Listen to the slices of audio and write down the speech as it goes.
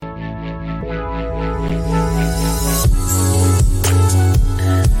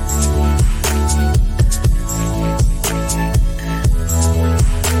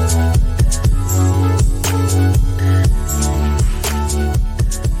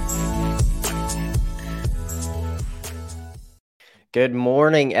Good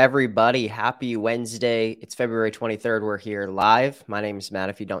morning, everybody. Happy Wednesday. It's February 23rd. We're here live. My name is Matt.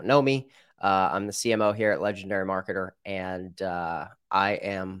 If you don't know me, I'm the CMO here at Legendary Marketer, and I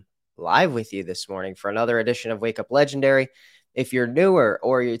am live with you this morning for another edition of Wake Up Legendary. If you're newer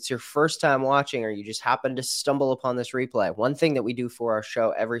or it's your first time watching or you just happen to stumble upon this replay, one thing that we do for our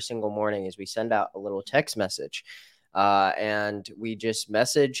show every single morning is we send out a little text message. And we just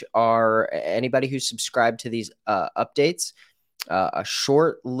message anybody who's subscribed to these updates a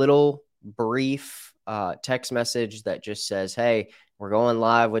short little brief text message that just says, hey, we're going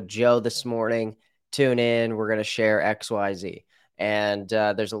live with Joe this morning. Tune in. We're going to share XYZ. And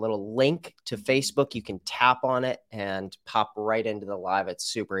there's a little link to Facebook. You can tap on it and pop right into the live. It's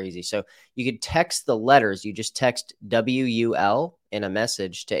super easy. So you could text the letters. You just text WUL in a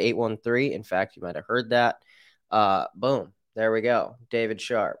message to 813. In fact, you might have heard that. Boom. There we go. David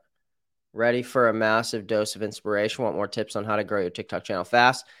Sharp. Ready for a massive dose of inspiration? Want more tips on how to grow your TikTok channel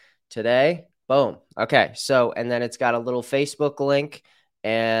fast? Today, boom. Okay, so and then it's got a little Facebook link,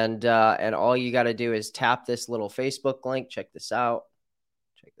 and all you got to do is tap this little Facebook link. Check this out.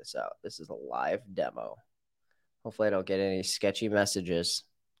 Check this out. This is a live demo. Hopefully, I don't get any sketchy messages.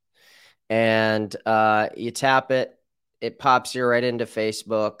 And you tap it, it pops you right into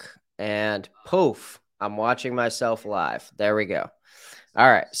Facebook, and poof, I'm watching myself live. There we go. All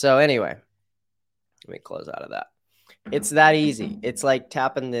right. So anyway, let me close out of that. It's that easy. It's like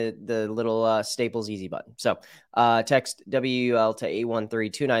tapping the little Staples easy button. So text WUL to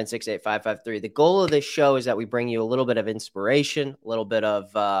 813-296-8553. The goal of this show is that we bring you a little bit of inspiration, a little bit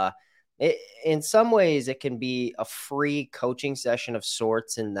of in some ways, it can be a free coaching session of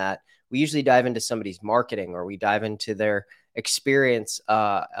sorts in that we usually dive into somebody's marketing or we dive into their experience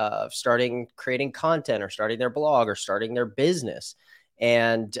of creating content or starting their blog or starting their business.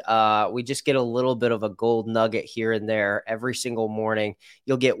 And we just get a little bit of a gold nugget here and there every single morning.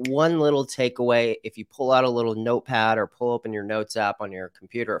 You'll get one little takeaway if you pull out a little notepad or pull open your notes app on your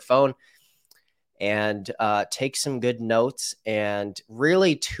computer or phone and take some good notes and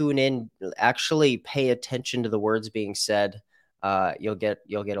really tune in, actually pay attention to the words being said. You'll get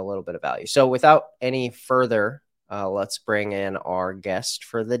a little bit of value. So without any further, let's bring in our guest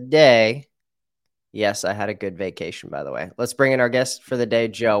for the day. Yes, I had a good vacation, by the way. Let's bring in our guest for the day,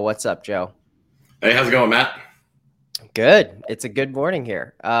 Joe. What's up, Joe? Hey, how's it going, Matt? Good. It's a good morning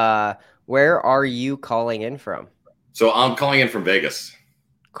here. Where are you calling in from? So I'm calling in from Vegas.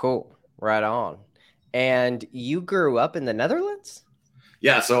 Cool. Right on. And you grew up in the Netherlands?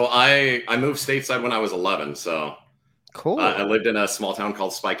 Yeah, so I moved stateside when I was 11. So cool. I lived in a small town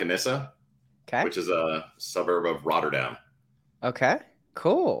called Spijkenisse, okay, which is a suburb of Rotterdam. Okay,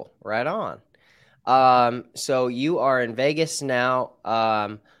 cool. Right on. So you are in Vegas now.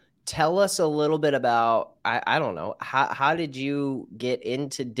 Tell us a little bit about, I don't know, how did you get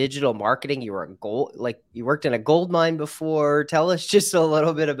into digital marketing? You were you worked in a gold mine before. Tell us just a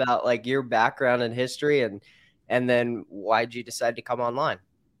little bit about like your background and history and then why'd you decide to come online?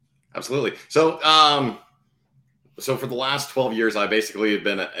 Absolutely. So, so for the last 12 years, I basically have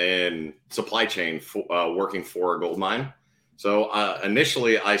been in supply chain working for a gold mine. So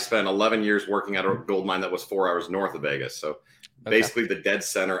initially, I spent 11 years working at a gold mine that was 4 hours north of Vegas. So basically the dead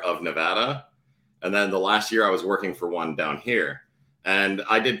center of Nevada. And then the last year I was working for one down here. And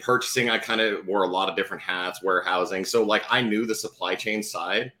I did purchasing. I kind of wore a lot of different hats, warehousing. So like I knew the supply chain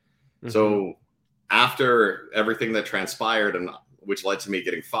side. Mm-hmm. So after everything that transpired and which led to me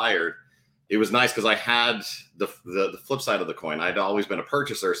getting fired, it was nice because I had the flip side of the coin. I'd always been a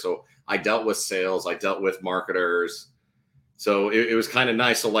purchaser. So I dealt with sales. I dealt with marketers. So it was kind of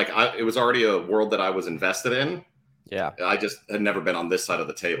nice. So like it was already a world that I was invested in. Yeah. I just had never been on this side of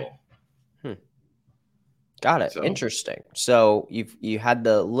the table. Got it. So, interesting. So you had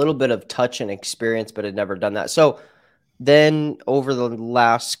the little bit of touch and experience, but had never done that. So then over the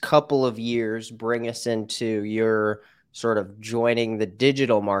last couple of years, bring us into your sort of joining the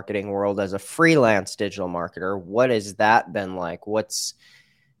digital marketing world as a freelance digital marketer. What has that been like?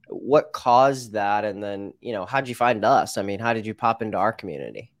 What caused that? And then, how'd you find us? I mean, how did you pop into our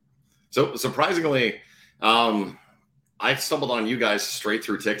community? So surprisingly, I stumbled on you guys straight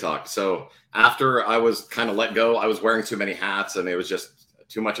through TikTok. So after I was kind of let go, I was wearing too many hats and it was just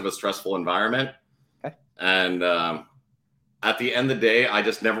too much of a stressful environment. Okay. And at the end of the day, I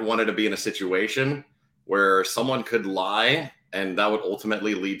just never wanted to be in a situation where someone could lie and that would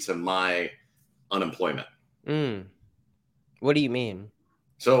ultimately lead to my unemployment. What do you mean?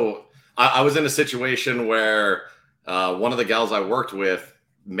 So I was in a situation where one of the gals I worked with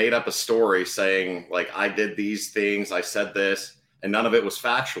made up a story saying like I did these things, I said this, and none of it was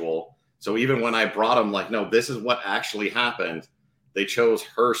factual. So even when I brought them like, no, this is what actually happened, they chose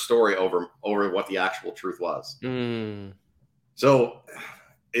her story over what the actual truth was. Mm. So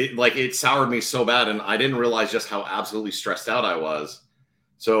it soured me so bad, and I didn't realize just how absolutely stressed out I was.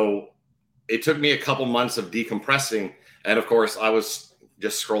 So it took me a couple months of decompressing, and of course I was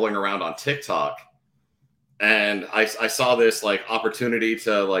just scrolling around on TikTok, and I saw this like opportunity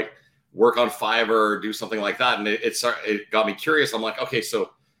to like work on Fiverr or do something like that, and it got me curious. I'm like, okay,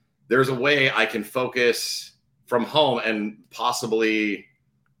 so there's a way I can focus from home and possibly,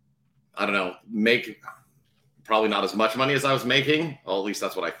 I don't know, make probably not as much money as I was making. Well, at least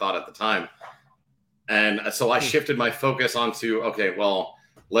that's what I thought at the time. And so I shifted my focus onto, okay, well,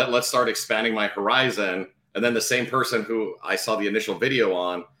 let's start expanding my horizon. And then the same person who I saw the initial video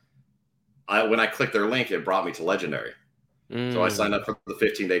on, when I clicked their link, it brought me to Legendary. So I signed up for the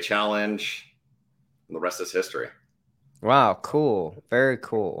 15-day challenge, and the rest is history. Wow, cool. Very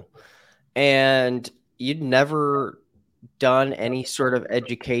cool. And you'd never done any sort of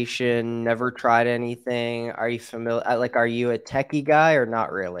education, never tried anything? Are you familiar? Like, are you a techie guy or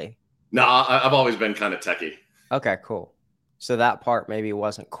not really? No, I've always been kind of techie. Okay, cool. So that part maybe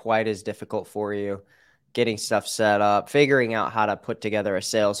wasn't quite as difficult for you, getting stuff set up, figuring out how to put together a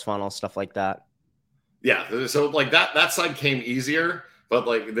sales funnel, stuff like that. Yeah, so like that side came easier, but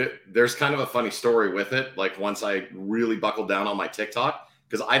like there's kind of a funny story with it. Like once I really buckled down on my TikTok,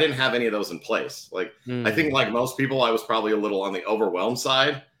 because I didn't have any of those in place. Like I think like most people, I was probably a little on the overwhelmed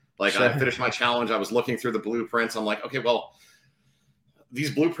side. Like Sure. I finished my challenge, I was looking through the blueprints. I'm like, okay, well,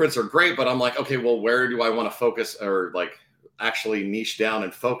 these blueprints are great, but I'm like, okay, well, where do I want to focus or like actually niche down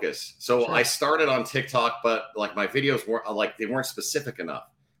and focus? So Sure. I started on TikTok, but like my videos weren't like they weren't specific enough.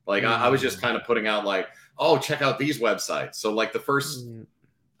 Like I was just kind of putting out like, oh, check out these websites. So like the first,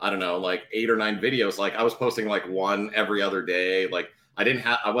 I don't know, like 8 or 9 videos, like I was posting like one every other day. Like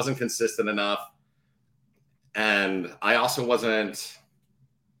I wasn't consistent enough. And I also wasn't,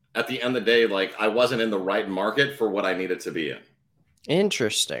 at the end of the day, like I wasn't in the right market for what I needed to be in.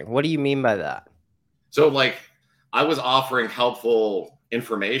 Interesting. What do you mean by that? So like I was offering helpful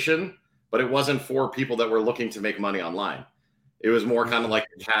information, but it wasn't for people that were looking to make money online. It was more kind of like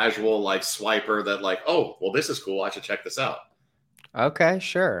a casual, like swiper that like, oh, well, this is cool. I should check this out. Okay,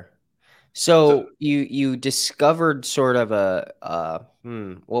 sure. So So you discovered sort of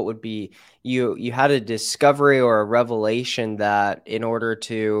what would be, you had a discovery or a revelation that in order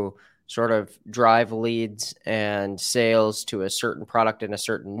to sort of drive leads and sales to a certain product in a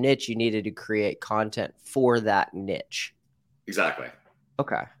certain niche, you needed to create content for that niche. exactly.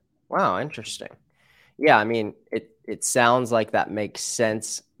 Okay. Wow, interesting. Yeah, I mean, it sounds like that makes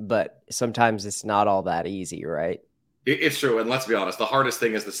sense, but sometimes it's not all that easy, right? It's true. And let's be honest, the hardest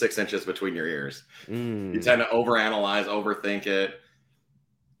thing is the 6 inches between your ears. You Mm, tend to overanalyze, overthink it,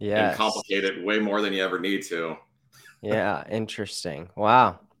 and yes. complicate it way more than you ever need to. Yeah, interesting.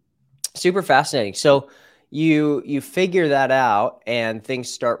 Wow. Super fascinating. So you figure that out and things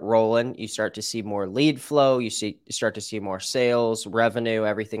start rolling. You start to see more lead flow, you start to see more sales, revenue,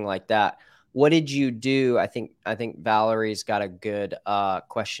 everything like that. What did you do? I think Valerie's got a good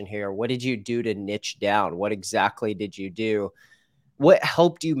question here. What did you do to niche down? What exactly did you do? What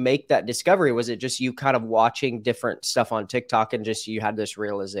helped you make that discovery? Was it just you kind of watching different stuff on TikTok and just you had this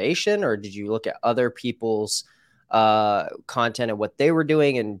realization, or did you look at other people's content and what they were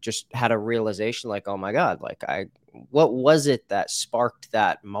doing and just had a realization like, oh my God, like what was it that sparked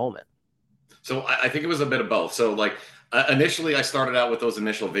that moment? So I think it was a bit of both. So like initially, I started out with those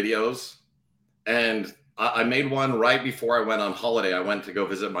initial videos, and I made one right before I went on holiday. I went to go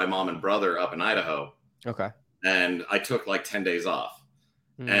visit my mom and brother up in Idaho, Okay. and I took like 10 days off.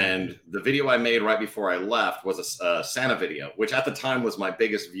 Mm. And the video I made right before I left was a Santa video, which at the time was my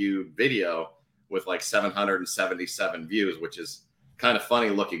biggest viewed video with like 777 views, which is kind of funny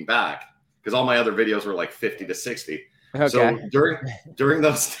looking back because all my other videos were like 50 to 60. So Okay. during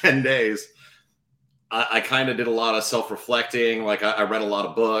those 10 days, I kind of did a lot of self-reflecting. Like I read a lot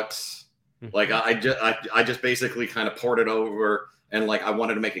of books. Like Mhm. I just basically kind of poured it over, and like I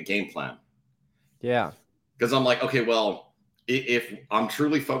wanted to make a game plan Yeah. because I'm like, okay, well, if I'm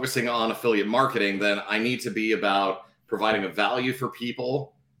truly focusing on affiliate marketing, then I need to be about providing a value for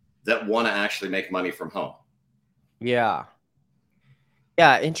people that want to actually make money from home. Yeah.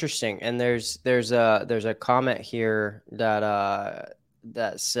 Yeah, interesting. And there's a comment here that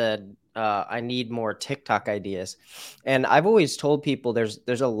said I need more TikTok ideas. And I've always told people there's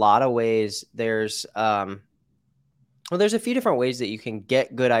a lot of ways. There's a few different ways that you can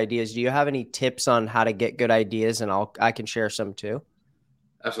get good ideas. Do you have any tips on how to get good ideas? And I can share some too.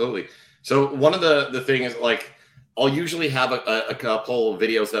 Absolutely. So one of the thing is like I'll usually have a couple of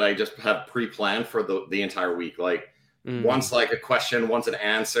videos that I just have pre-planned for the entire week. Like Once like a question, once an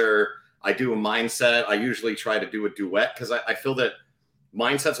answer. I do a mindset. I usually try to do a duet because I feel that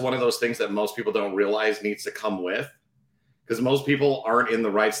mindset's one of those things that most people don't realize needs to come with, because most people aren't in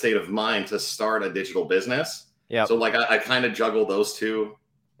the right state of mind to start a digital business. Yeah. So like I kind of juggle those two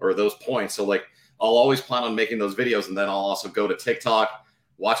or those points. So like I'll always plan on making those videos, and then I'll also go to TikTok,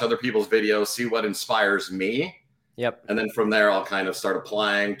 watch other people's videos, see what inspires me. Yep. And then from there, I'll kind of start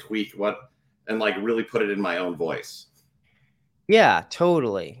applying, tweak and like really put it in my own voice. Yeah,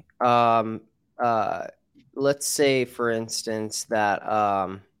 totally. Let's say for instance that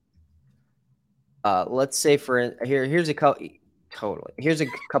here's a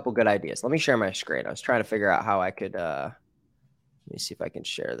couple good ideas. Let me share my screen. I was trying to figure out how I could let me see if I can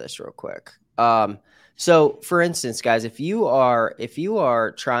share this real quick. So for instance, guys, if you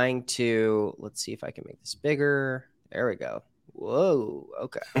are trying to, let's see if I can make this bigger. There we go. Whoa.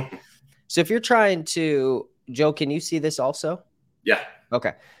 Okay. So if you're trying to, Joe, can you see this also? Yeah.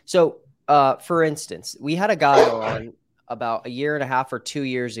 Okay. So for instance, we had a guy on about 1.5 or 2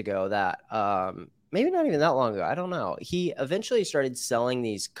 years ago that maybe not even that long ago, I don't know. He eventually started selling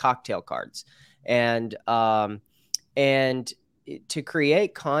these cocktail cards, and to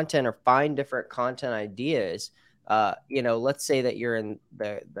create content or find different content ideas, let's say that you're in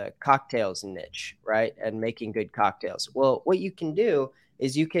the cocktails niche, right, and making good cocktails. Well, what you can do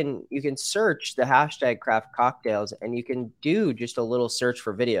is you can search the hashtag craft cocktails, and you can do just a little search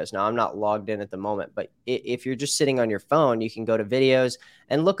for videos. Now, I'm not logged in at the moment, but if you're just sitting on your phone, you can go to videos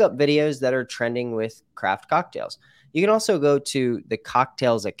and look up videos that are trending with craft cocktails. You can also go to the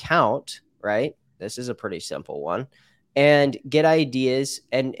cocktails account, right? This is a pretty simple one, and get ideas.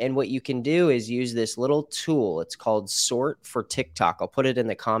 And what you can do is use this little tool. It's called Sort for TikTok. I'll put it in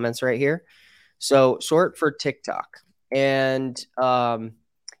the comments right here. So Sort for TikTok. And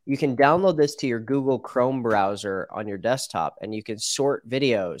you can download this to your Google Chrome browser on your desktop, and you can sort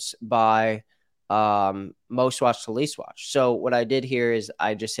videos by most watched to least watched. So what I did here is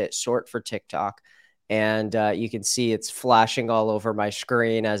I just hit sort for TikTok, and you can see it's flashing all over my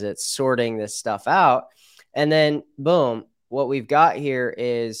screen as it's sorting this stuff out. And then boom, what we've got here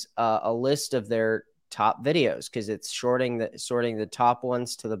is a list of their top videos, because it's sorting the top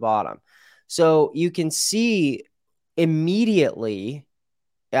ones to the bottom. So you can see immediately,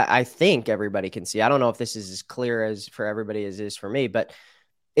 I think everybody can see. I don't know if this is as clear as for everybody as it is for me, but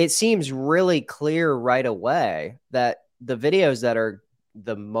it seems really clear right away that the videos that are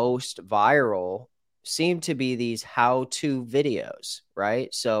the most viral seem to be these how-to videos,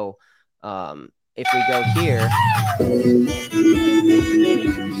 right? So if we go here,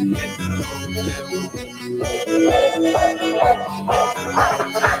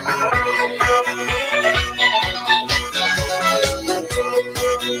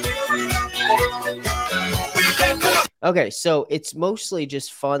 okay, so it's mostly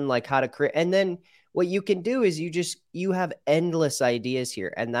just fun, like how to create. And then what you can do is you have endless ideas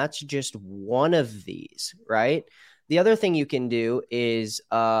here, and that's just one of these, right? The other thing you can do is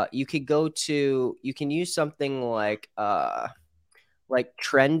you can use something like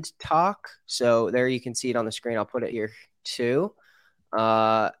Trend Talk. So there you can see it on the screen. I'll put it here too.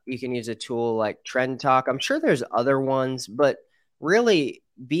 You can use a tool like Trend Talk. I'm sure there's other ones, but really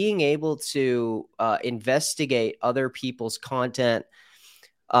being able to investigate other people's content,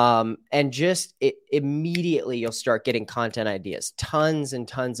 and just immediately you'll start getting content ideas, tons and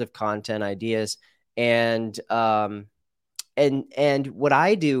tons of content ideas. And what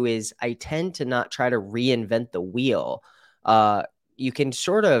I do is I tend to not try to reinvent the wheel. You can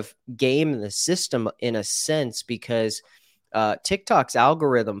sort of game the system in a sense, because TikTok's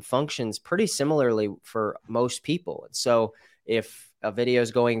algorithm functions pretty similarly for most people. And so if a video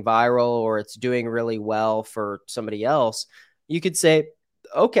is going viral or it's doing really well for somebody else, you could say,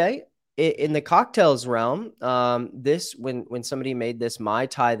 okay, in the cocktails realm, when somebody made this Mai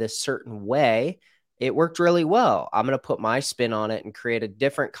Tai this certain way, it worked really well. I'm going to put my spin on it and create a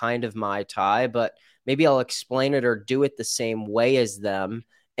different kind of Mai Tai, but maybe I'll explain it or do it the same way as them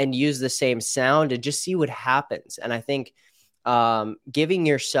and use the same sound and just see what happens. And I think giving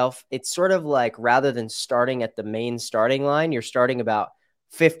yourself, it's sort of like, rather than starting at the main starting line, you're starting about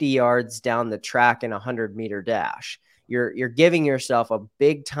 50 yards down the track in a 100-meter dash. You're giving yourself a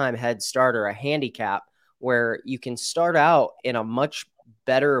big time head start or a handicap where you can start out in a much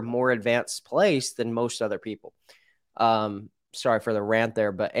better, more advanced place than most other people. Sorry for the rant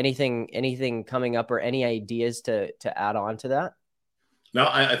there, but anything coming up or any ideas to add on to that? No,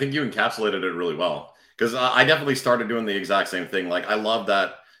 I think you encapsulated it really well, because I definitely started doing the exact same thing. Like, I love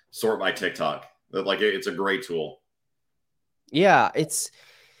that Sort by TikTok. Like, it's a great tool. Yeah,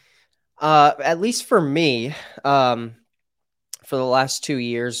 At least for me, for the last 2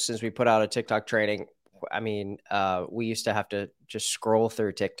 years since we put out a TikTok training, I mean, we used to have to just scroll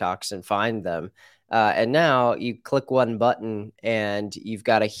through TikToks and find them. And now you click one button and you've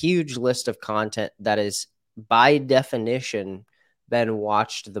got a huge list of content that is by definition been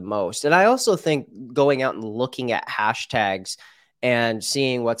watched the most. And I also think going out and looking at hashtags and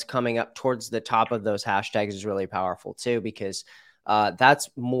seeing what's coming up towards the top of those hashtags is really powerful too, because that's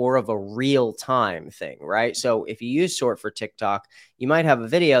more of a real time thing, right? So if you use Sort for TikTok, you might have a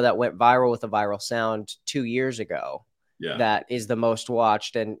video that went viral with a viral sound 2 years ago. Yeah. That is the most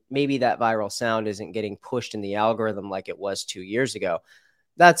watched. And maybe that viral sound isn't getting pushed in the algorithm like it was 2 years ago.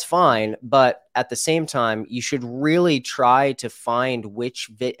 That's fine. But at the same time, you should really try to find which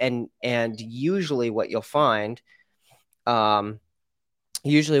and usually what you'll find,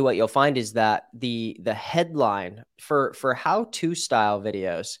 is that the headline for how-to style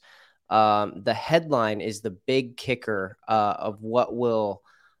videos, the headline is the big kicker of what will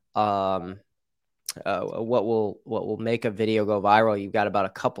make a video go viral. You've got about a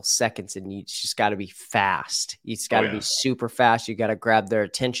couple seconds, and you just got to be fast. It's got to be super fast. You got to grab their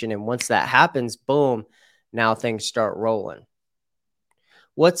attention, and once that happens, boom, now things start rolling.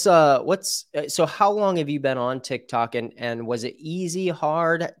 So how long have you been on TikTok, and was it easy,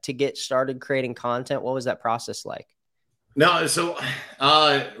 hard to get started creating content? What was that process like? No, so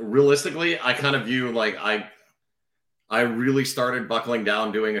realistically, I kind of view like I really started buckling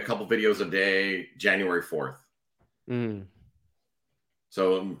down, doing a couple videos a day, January 4th.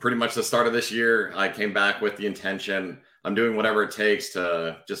 So pretty much the start of this year, I came back with the intention, I'm doing whatever it takes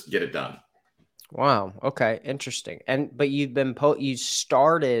to just get it done. Wow. Okay. Interesting. But you've been you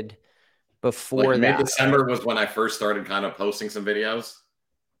started before that. Mid-December was when I first started kind of posting some videos.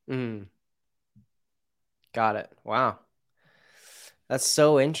 Got it. Wow. That's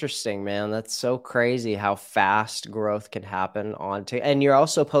so interesting, man. That's so crazy how fast growth can happen on TikTok. And you're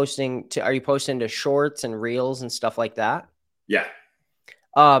also posting are you posting to shorts and reels and stuff like that? Yeah.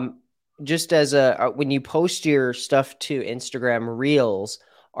 Just as when you post your stuff to Instagram Reels,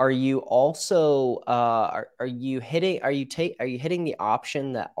 are you also are you hitting the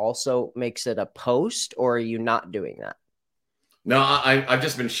option that also makes it a post, or are you not doing that? No, I've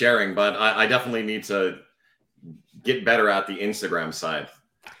just been sharing, but I definitely need to get better at the Instagram side.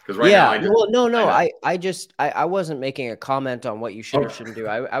 Because now I wasn't making a comment on what you should or shouldn't do.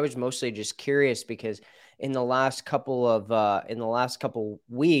 I was mostly just curious because in the last couple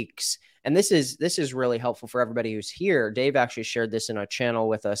weeks, and this is really helpful for everybody who's here. Dave actually shared this in a channel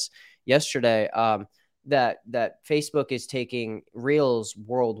with us yesterday. That Facebook is taking Reels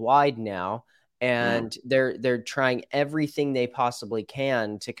worldwide now, and they're trying everything they possibly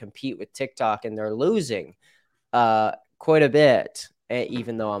can to compete with TikTok, and they're losing quite a bit,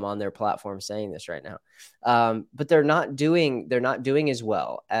 even though I'm on their platform saying this right now. But they're not doing as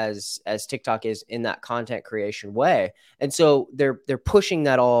well as TikTok is in that content creation way. And so they're pushing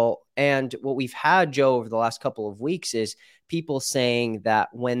that all. And what we've had, Joe, over the last couple of weeks is people saying that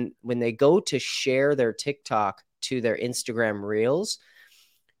when they go to share their TikTok to their Instagram Reels,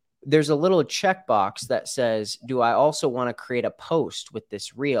 there's a little checkbox that says, do I also want to create a post with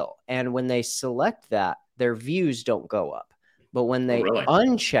this reel? And when they select that, their views don't go up. But when they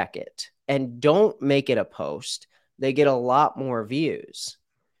uncheck it and don't make it a post, they get a lot more views.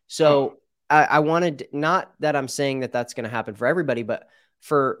 So I wanted, not that I'm saying that that's going to happen for everybody, but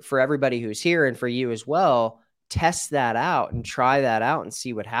for everybody who's here and for you as well, test that out and try that out and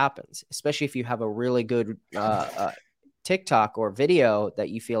see what happens, especially if you have a really good TikTok or video that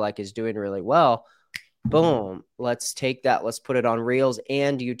you feel like is doing really well. Boom. Let's take that. Let's put it on Reels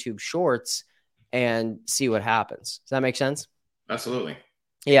and YouTube Shorts and see what happens. Does that make sense? Absolutely.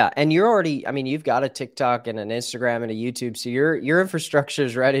 Yeah. And you're already, I mean, you've got a TikTok and an Instagram and a YouTube. So your infrastructure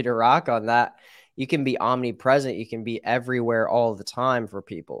is ready to rock on that. You can be omnipresent. You can be everywhere all the time for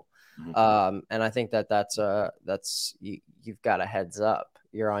people. And I think that's you've got a heads up.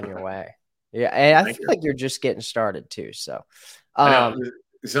 You're on your way. Yeah. And I feel like you're just getting started too. So, do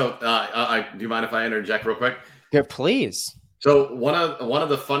you mind if I interject real quick? Yeah, please. So one of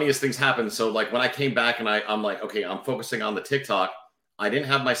the funniest things happened. So like when I came back and I'm like, okay, I'm focusing on the TikTok. I didn't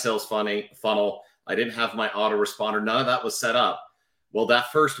have my sales funnel. I didn't have my autoresponder. None of that was set up. Well,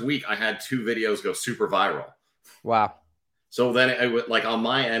 that first week I had 2 videos go super viral. Wow. So then it would, like on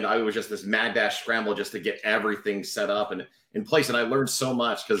my end, I was just this mad dash scramble just to get everything set up and in place. And I learned so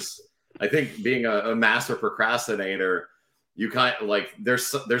much because I think being a master procrastinator, you kind of like,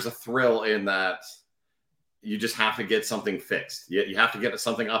 there's a thrill in that. You just have to get something fixed. You have to get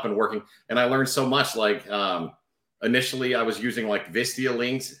something up and working. And I learned so much. Like initially I was using like Vistia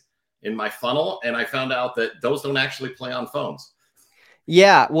links in my funnel, and I found out that those don't actually play on phones.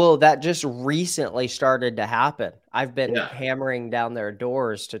 Yeah, well, that just recently started to happen. I've been Yeah. hammering down their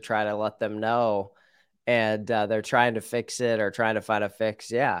doors to try to let them know, and they're trying to fix it or trying to find a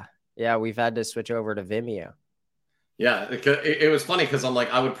fix. Yeah, yeah, we've had to switch over to Vimeo. Yeah, it was funny because I'm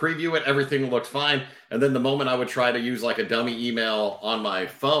like, I would preview it, everything looked fine, and then the moment I would try to use like a dummy email on my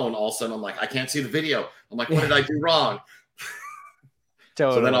phone, all of a sudden I'm like, I can't see the video. I'm like, what did I do wrong?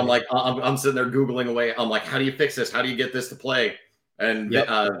 So then I'm Totally. like, I'm sitting there Googling away. I'm like, how do you fix this? How do you get this to play? And Yep.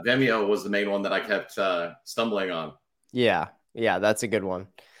 Vimeo was the main one that I kept stumbling on. Yeah, yeah, that's a good one.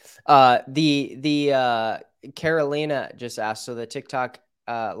 The Carolina just asked, so the TikTok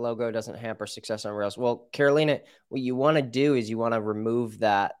logo doesn't hamper success on Rails. Well, Carolina, what you want to do is you want to remove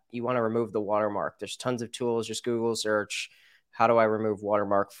that. You want to remove the watermark. There's tons of tools. Just Google search, how do I remove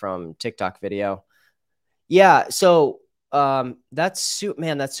watermark from TikTok video? Yeah. So that's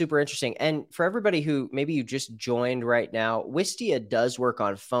super interesting. And for everybody who maybe you just joined right now, Wistia does work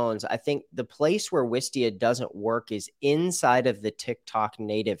on phones. I think the place where Wistia doesn't work is inside of the TikTok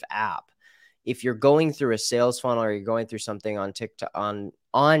native app. If you're going through a sales funnel or you're going through something on TikTok,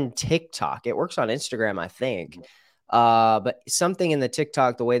 on TikTok, it works on Instagram, I think. But something in the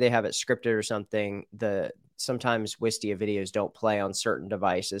TikTok, the way they have it scripted or something, sometimes Wistia videos don't play on certain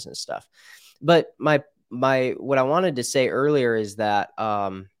devices and stuff. But what I wanted to say earlier is that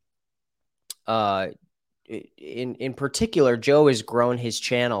in particular, Joe has grown his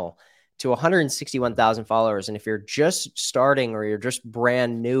channel to 161,000 followers. And if you're just starting or you're just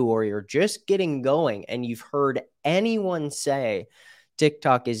brand new or you're just getting going and you've heard anyone say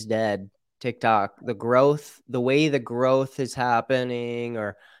TikTok is dead, TikTok, the way the growth is happening,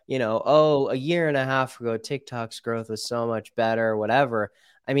 or, a year and a half ago, TikTok's growth was so much better, whatever.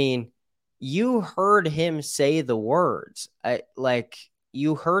 I mean, you heard him say the words.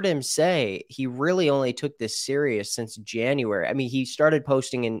 You heard him say he really only took this serious since January. I mean, he started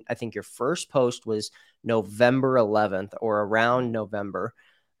posting in, I think your first post was November 11th or around November.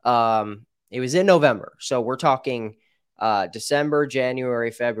 It was in November. So we're talking December,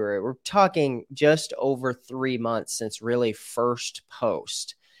 January, February. We're talking just over 3 months since really first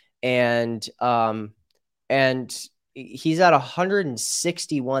post. And he's at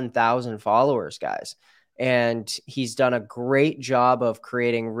 161,000 followers, guys. And he's done a great job of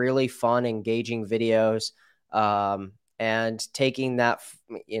creating really fun, engaging videos, and taking that,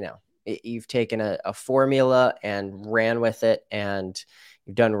 you've taken a formula and ran with it, and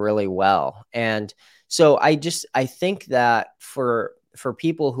you've done really well. And so I think that for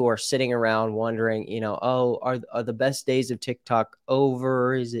people who are sitting around wondering, are the best days of TikTok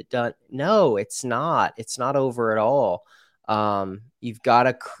over? Is it done? No, it's not. It's not over at all. You've got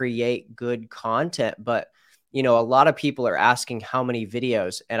to create good content, but a lot of people are asking how many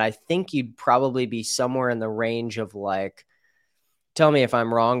videos, and I think you'd probably be somewhere in the range of, like, tell me if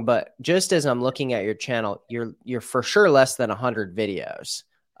I'm wrong, but just as I'm looking at your channel, you're for sure less than 100 videos.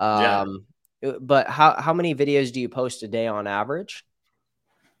 Yeah. But how many videos do you post a day on average?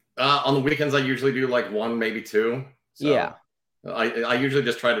 On the weekends, I usually do like one, maybe two. So Yeah. I usually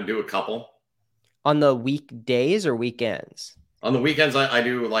just try to do a couple. On the weekdays or weekends? On the weekends, I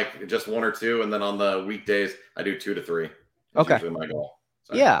do like just one or two, and then on the weekdays, I do 2 to 3. That's Okay. usually my goal.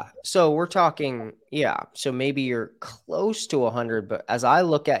 So. Yeah. So we're talking, so maybe you're close to 100, but as I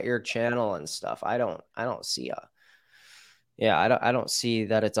look at your channel and stuff, I don't see I don't see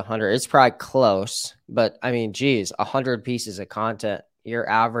that it's 100. It's probably close, but I mean, geez, 100 pieces of content, you're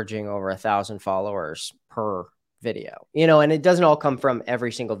averaging over 1,000 followers per video, and it doesn't all come from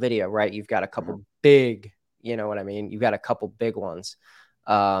every single video, right? You've got a couple big, what I mean? You've got a couple big ones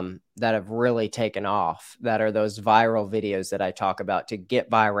that have really taken off, that are those viral videos that I talk about to get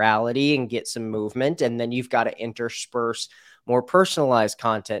virality and get some movement. And then you've got to intersperse more personalized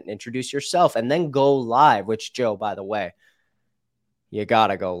content and introduce yourself and then go live, which, Joe, by the way, you got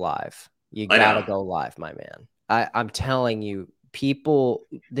to go live. You got to go live, my man. I'm telling you, people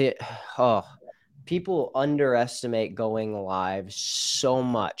underestimate going live so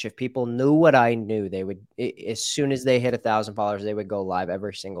much. If people knew what I knew, they would, as soon as they hit 1,000 followers, they would go live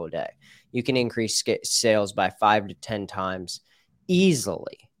every single day. You can increase sales by 5 to 10 times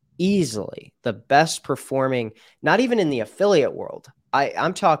easily. The best performing, not even in the affiliate world.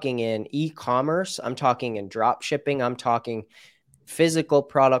 I'm talking in e-commerce. I'm talking in drop shipping. I'm talking physical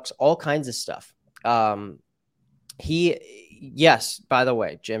products, all kinds of stuff. Yes, by the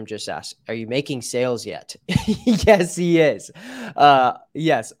way, Jim just asked, are you making sales yet? Yes, he is.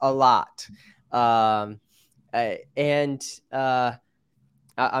 Yes, a lot. I'm not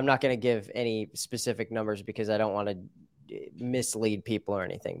going to give any specific numbers because I don't want to mislead people or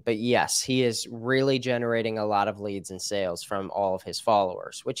anything. But yes, he is really generating a lot of leads and sales from all of his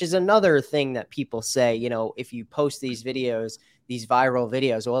followers, which is another thing that people say, you know, if you post these videos, these viral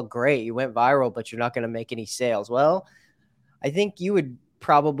videos, well, great, you went viral, but you're not going to make any sales. Well, I think you would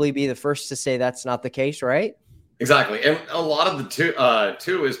probably be the first to say that's not the case, right? Exactly. And a lot of the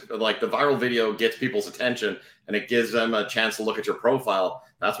too is like the viral video gets people's attention and it gives them a chance to look at your profile.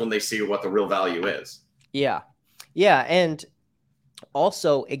 That's when they see what the real value is. Yeah. Yeah. And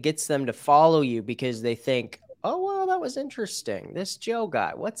also it gets them to follow you because they think, oh, well, that was interesting. This Joe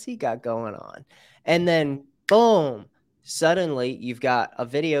guy, what's he got going on? And then boom, suddenly you've got a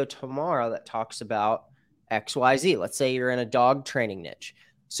video tomorrow that talks about XYZ. Let's say you're in a dog training niche.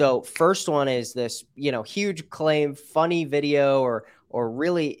 So first one is this, you know, huge claim, funny video or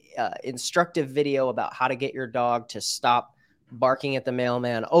really instructive video about how to get your dog to stop barking at the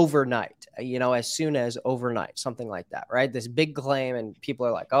mailman overnight, you know, as soon as overnight, something like that, right? This big claim, and people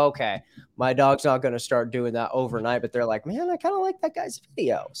are like, oh, okay, my dog's not going to start doing that overnight, but they're like, man, I kind of like that guy's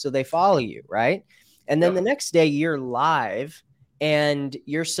video. So they follow you, right? And then the next day you're live and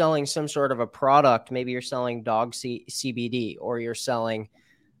you're selling some sort of a product. Maybe you're selling dog CBD, or you're selling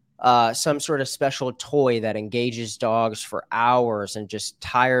some sort of special toy that engages dogs for hours and just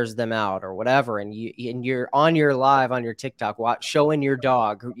tires them out or whatever. And you're on your live on your TikTok, showing your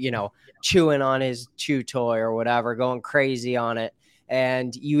dog, you know, chewing on his chew toy or whatever, going crazy on it.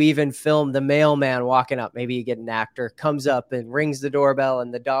 And you even film the mailman walking up. Maybe you get an actor, comes up and rings the doorbell,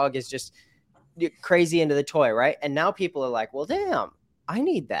 and the dog is just crazy into the toy, right? And now people are like, well, damn, I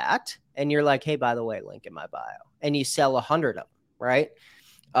need that. And you're like, hey, by the way, link in my bio. And you sell 100 of them, right?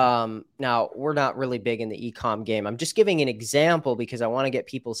 Now we're not really big in the e-com game. I'm just giving an example because I want to get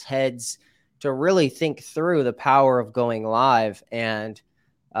people's heads to really think through the power of going live. And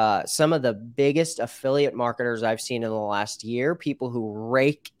some of the biggest affiliate marketers I've seen in the last year, people who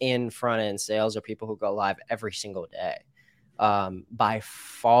rake in front end sales, are people who go live every single day. By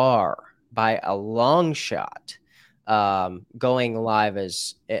far, by a long shot, going live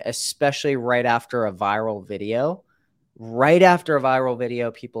is, especially right after a viral video. Right after a viral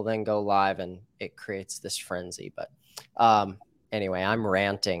video, people then go live and it creates this frenzy. But anyway, I'm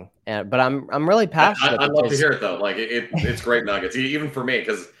ranting, but I'm really passionate. I'd love to hear it though. Like it's great nuggets, even for me,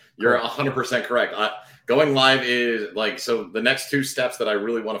 because you're 100% correct. Going live is like, so the next two steps that I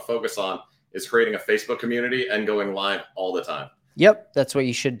really want to focus on is creating a Facebook community and going live all the time. Yep, that's what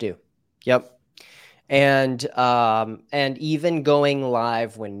you should do. Yep. And even going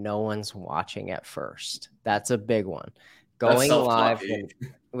live when no one's watching at first. That's a big one. Going live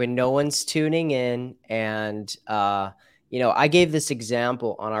when no one's tuning in. And, you know, I gave this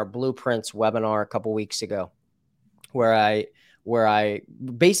example on our Blueprints webinar a couple weeks ago where I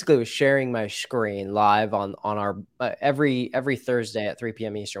basically was sharing my screen live on our every Thursday at 3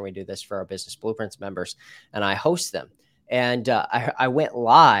 p.m. Eastern. We do this for our Business Blueprints members, and I host them. And I went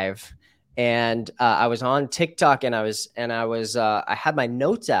live. And I was on TikTok, and I had my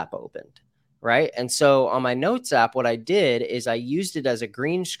Notes app opened, right? And so on my Notes app, what I did is I used it as a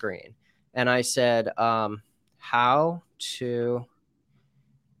green screen, and I said, how to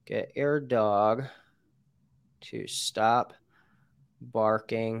get your dog to stop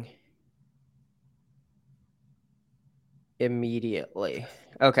barking immediately.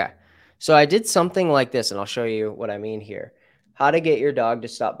 Okay, so I did something like this, and I'll show you what I mean here. How to get your dog to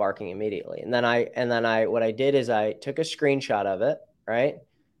stop barking immediately. And then what I did is I took a screenshot of it, right?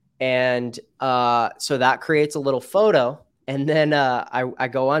 And so that creates a little photo. And then I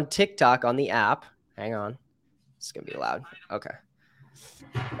go on TikTok on the app. Hang on. It's going to be loud. Okay.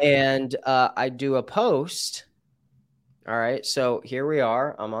 And I do a post. All right. So here we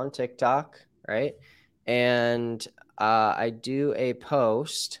are. I'm on TikTok, right? And I do a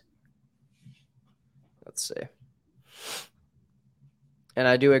post. Let's see. And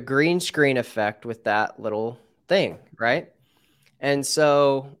I do a green screen effect with that little thing, right? And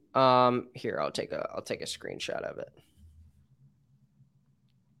so here, I'll take a screenshot of it.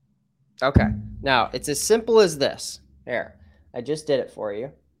 Okay. Now, it's as simple as this. Here, I just did it for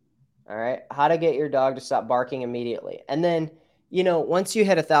you. All right. How to get your dog to stop barking immediately. And then, you know, once you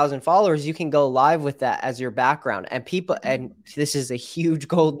hit 1,000 followers, you can go live with that as your background. And people, and this is a huge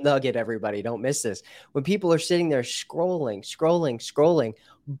gold nugget, everybody, don't miss this. When people are sitting there scrolling,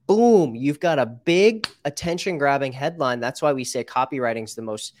 boom, you've got a big attention grabbing headline. That's why we say copywriting is the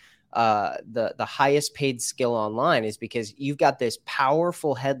most, the highest paid skill online, is because you've got this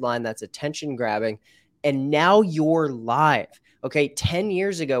powerful headline that's attention grabbing. And now you're live. Okay. 10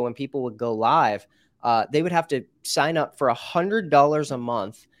 years ago, when people would go live, they would have to sign up for $100 a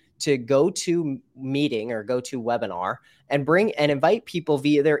month go to meeting or go to webinar and bring and invite people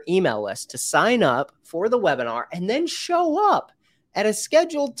via their email list to sign up for the webinar and then show up at a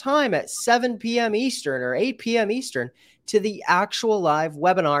scheduled time at 7 p.m. Eastern or 8 p.m. Eastern to the actual live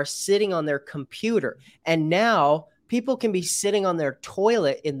webinar sitting on their computer. And now people can be sitting on their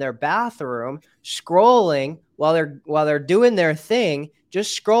toilet in their bathroom, scrolling while they're doing their thing,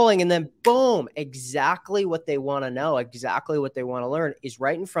 just scrolling, and then boom, exactly what they want to know, exactly what they want to learn is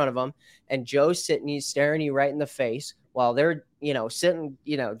right in front of them. And Joe's sitting, staring you right in the face while they're, sitting,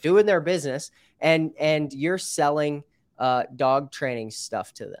 doing their business, and you're selling dog training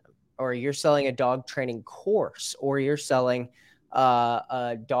stuff to them, or you're selling a dog training course, or you're selling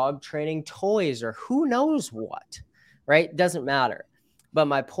dog training toys, or who knows what, right? Doesn't matter. But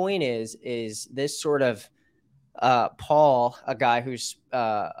my point is this sort of Paul, a guy who's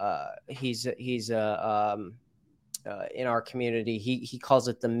he's in our community, he calls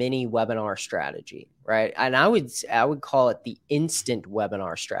it the mini webinar strategy, right? And I would call it the instant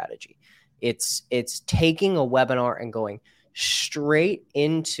webinar strategy. It's taking a webinar and going straight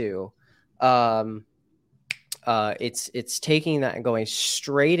into it's taking that and going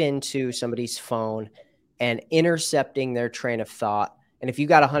straight into somebody's phone and intercepting their train of thought. And if you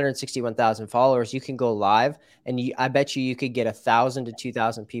got 161,000 followers, you can go live, and I bet you could get 1,000 to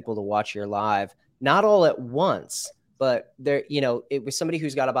 2,000 people to watch your live, not all at once, but there, it was somebody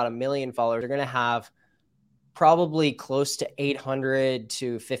who's got about 1 million followers. They're going to have probably close to 800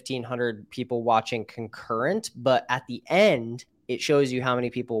 to 1,500 people watching concurrent. But at the end, it shows you how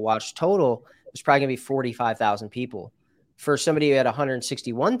many people watched total. There's probably going to be 45,000 people. For somebody who had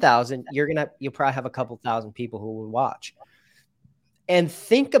 161,000, you'll probably have a couple thousand people who will watch. And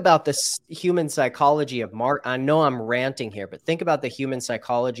think about the human psychology of I know I'm ranting here, but think about the human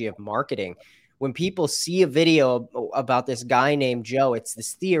psychology of marketing. When people see a video about this guy named Joe, it's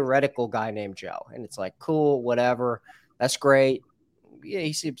this theoretical guy named Joe. And it's like, cool, whatever. That's great. Yeah,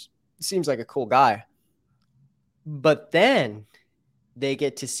 he seems like a cool guy. But then they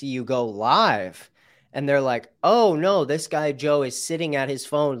get to see you go live. And they're like, oh, no, this guy Joe is sitting at his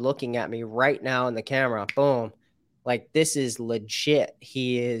phone looking at me right now in the camera. Boom. Like, this is legit.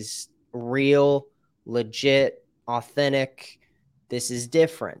 He is real, legit, authentic. This is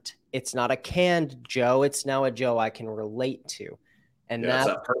different. It's not a canned Joe. It's now a Joe I can relate to. And that's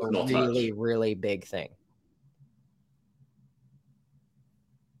a really, really big thing.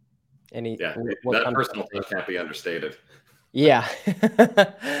 That personal touch can't be understated. Yeah.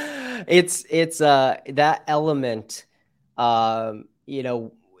 It's that element,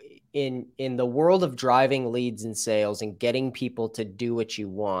 in the world of driving leads and sales and getting people to do what you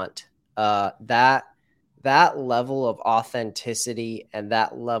want, that level of authenticity and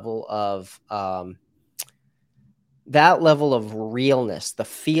that level of realness, the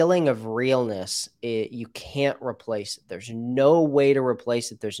feeling of realness, you can't replace it. There's no way to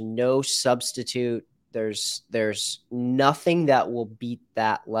replace it. There's no substitute. There's nothing that will beat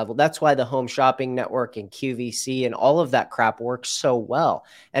that level. That's why the Home Shopping Network and QVC and all of that crap works so well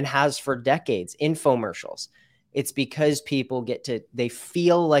and has for decades. Infomercials. It's because people they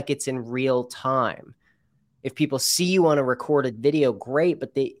feel like it's in real time. If people see you on a recorded video, great,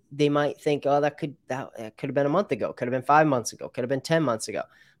 but they might think, oh, that could have been a month ago, could have been 5 months ago, could have been 10 months ago.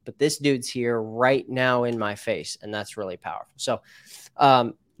 But this dude's here right now in my face, and that's really powerful. So,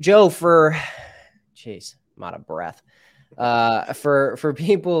 Joe, jeez, I'm out of breath. For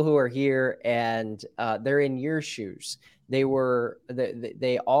people who are here and they're in your shoes, they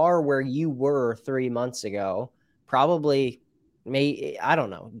are where you were 3 months ago, probably, I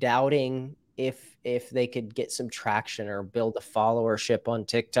don't know, doubting if they could get some traction or build a followership on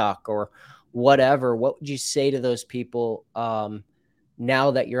TikTok or whatever. What would you say to those people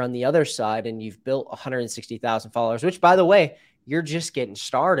now that you're on the other side and you've built 160,000 followers, which, by the way, you're just getting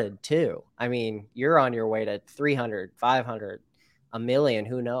started too. I mean, you're on your way to 300, 500, 1 million,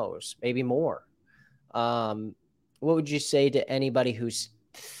 who knows, maybe more. What would you say to anybody who's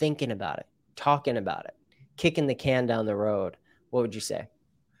thinking about it, talking about it, kicking the can down the road? What would you say?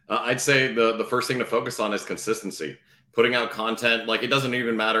 I'd say the first thing to focus on is consistency. Putting out content, like, it doesn't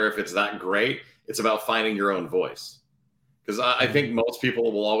even matter if it's that great. It's about finding your own voice. Because I think most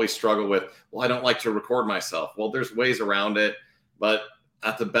people will always struggle with, well, I don't like to record myself. Well, there's ways around it. But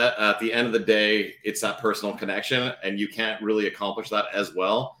at the end of the day, it's that personal connection, and you can't really accomplish that as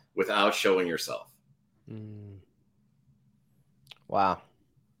well without showing yourself. Wow.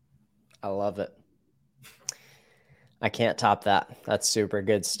 I love it. I can't top that. That's super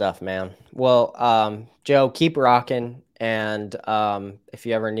good stuff, man. Well, Joe, keep rocking. And if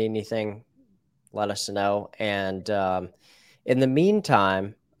you ever need anything, let us know. And in the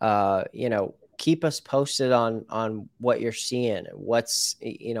meantime, keep us posted on what you're seeing, what's,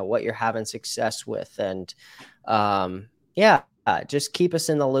 what you're having success with. And just keep us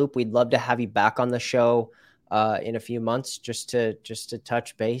in the loop. We'd love to have you back on the show in a few months, just to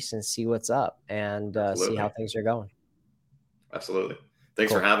touch base and see what's up and see how things are going. Absolutely.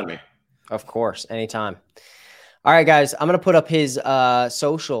 Thanks for having me. Of course. Anytime. All right, guys, I'm going to put up his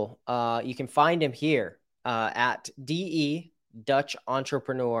social. You can find him here at DE Dutch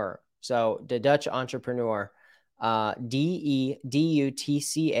Entrepreneur. So the Dutch Entrepreneur, DEDUTCH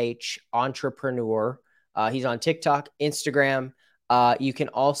Entrepreneur. He's on TikTok, Instagram. You can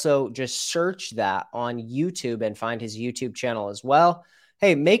also just search that on YouTube and find his YouTube channel as well.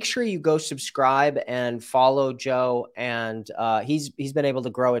 Hey, make sure you go subscribe and follow Joe. And he's been able to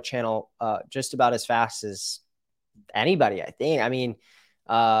grow a channel just about as fast as anybody, I think. I mean,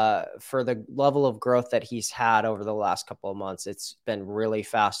 for the level of growth that he's had over the last couple of months, it's been really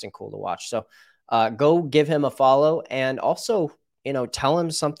fast and cool to watch. So go give him a follow, and also, tell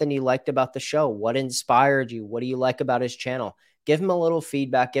him something you liked about the show. What inspired you? What do you like about his channel? Give him a little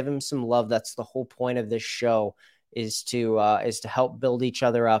feedback, give him some love. That's the whole point of this show, is to help build each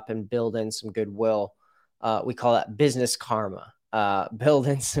other up and build in some goodwill. We call that business karma. Build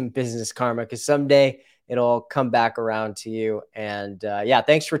in some business karma, because someday it'll come back around to you. And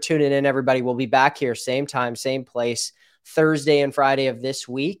thanks for tuning in, everybody. We'll be back here same time, same place, Thursday and Friday of this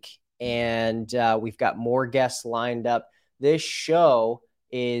week. And we've got more guests lined up. This show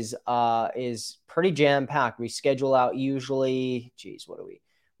is pretty jam-packed. We schedule out usually,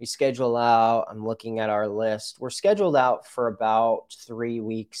 we schedule out, I'm looking at our list. We're scheduled out for about 3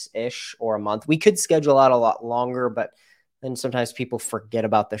 weeks-ish or a month. We could schedule out a lot longer, but then sometimes people forget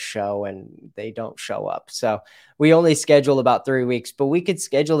about the show and they don't show up. So we only schedule about 3 weeks, but we could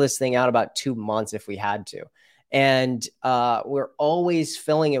schedule this thing out about 2 months if we had to. And we're always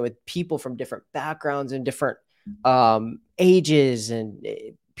filling it with people from different backgrounds and different ages, and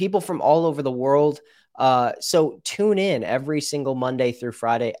people from all over the world. So tune in every single Monday through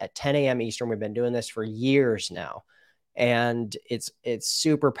Friday at 10 a.m. Eastern. We've been doing this for years now, and it's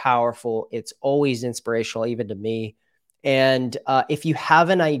super powerful. It's always inspirational, even to me. And if you have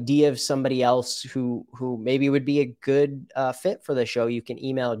an idea of somebody else who maybe would be a good fit for the show, you can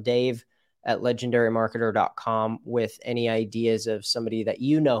email dave@legendarymarketer.com with any ideas of somebody that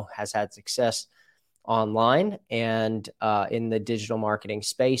has had success online and in the digital marketing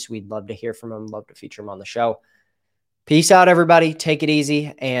space. We'd love to hear from them, love to feature them on the show. Peace out, everybody. Take it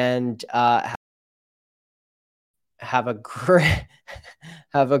easy, and have a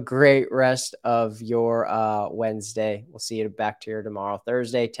great rest of your Wednesday. We'll see you back here tomorrow,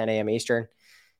 Thursday, 10 a.m. Eastern.